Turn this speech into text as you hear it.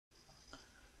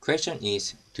Question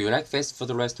is, do you like fast food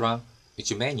restaurant?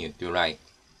 Which menu do you like?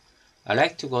 I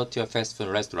like to go to a fast food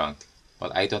restaurant,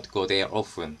 but I don't go there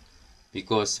often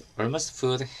because almost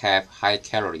food have high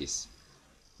calories.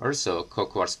 Also,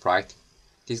 Coke or Sprite,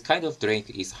 this kind of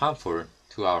drink is harmful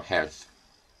to our health.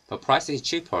 But price is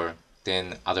cheaper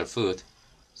than other food,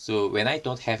 so when I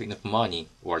don't have enough money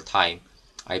or time,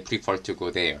 I prefer to go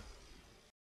there.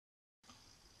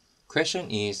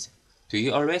 Question is, do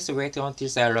you always wait until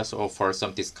sellers offer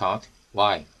some discount?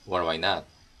 Why or why not?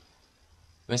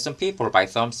 When some people buy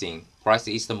something, price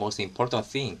is the most important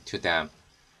thing to them.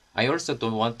 I also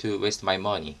don't want to waste my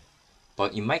money.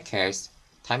 But in my case,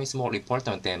 time is more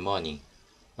important than money.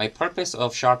 My purpose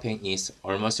of shopping is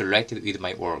almost related with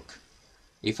my work.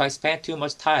 If I spend too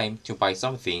much time to buy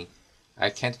something,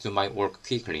 I can't do my work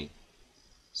quickly.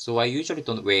 So I usually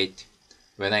don't wait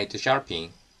when I do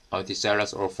shopping until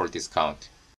sellers offer discount.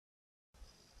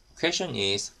 Question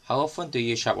is, how often do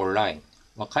you shop online?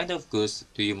 What kind of goods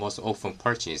do you most often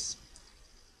purchase?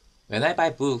 When I buy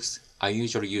books, I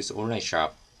usually use online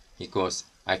shop because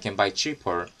I can buy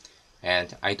cheaper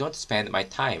and I don't spend my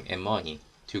time and money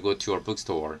to go to a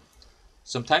bookstore.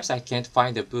 Sometimes I can't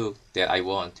find the book that I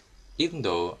want even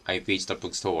though I visit the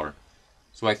bookstore.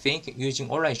 So I think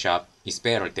using online shop is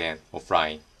better than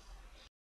offline.